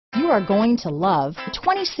are going to love the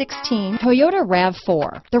 2016 Toyota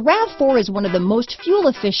RAV4. The RAV4 is one of the most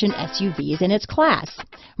fuel-efficient SUVs in its class.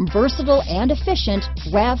 Versatile and efficient,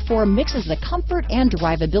 RAV4 mixes the comfort and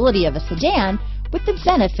drivability of a sedan with the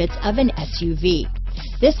benefits of an SUV.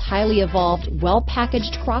 This highly evolved,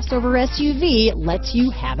 well-packaged crossover SUV lets you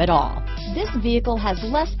have it all. This vehicle has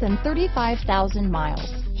less than 35,000 miles.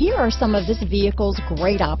 Here are some of this vehicle's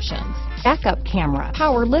great options: backup camera,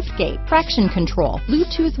 power liftgate, traction control,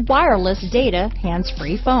 Bluetooth wireless data,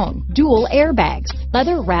 hands-free phone, dual airbags,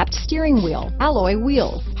 leather-wrapped steering wheel, alloy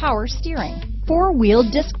wheels, power steering, four-wheel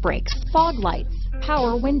disc brakes, fog lights,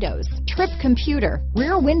 power windows, trip computer,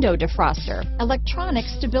 rear window defroster, electronic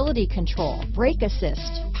stability control, brake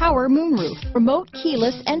assist, power moonroof, remote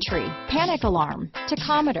keyless entry, panic alarm,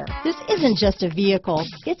 tachometer. This isn't just a vehicle,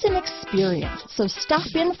 it's an experience. So stop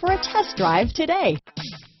in for a test drive today.